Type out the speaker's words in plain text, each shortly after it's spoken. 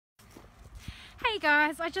Hey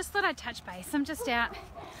guys, I just thought I'd touch base. I'm just out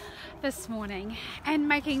this morning and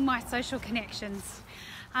making my social connections,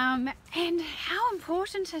 and how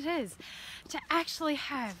important it is to actually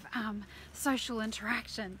have social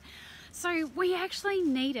interaction. So we actually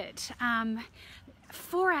need it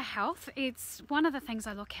for our health. It's one of the things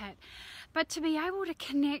I look at. But to be able to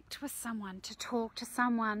connect with someone, to talk to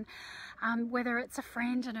someone, whether it's a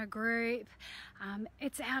friend in a group,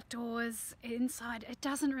 it's outdoors, inside, it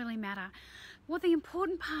doesn't really matter. What the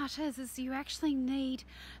important part is you actually need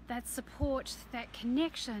that support, that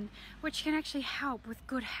connection, which can actually help with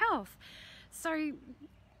good health. So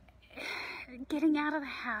getting out of the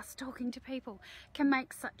house, talking to people can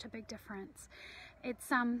make such a big difference. It's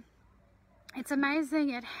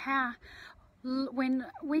amazing at how when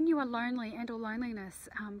you are lonely and or loneliness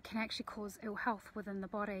can actually cause ill health within the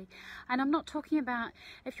body. And I'm not talking about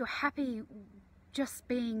if you're happy just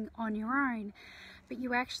being on your own, but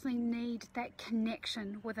you actually need that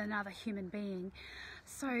connection with another human being.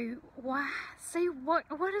 So see what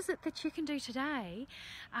is it that you can do today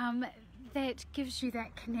that gives you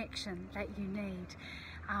that connection that you need.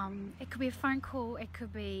 It could be a phone call, it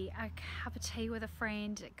could be a cup of tea with a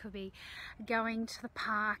friend, it could be going to the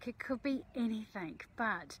park, it could be anything,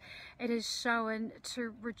 but it is shown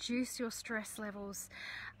to reduce your stress levels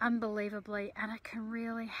unbelievably, and it can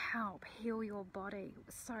really help heal your body.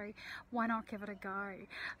 So why not give it a go?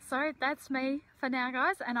 So that's me for now,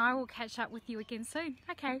 guys, and I will catch up with you again soon.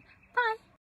 Okay, bye.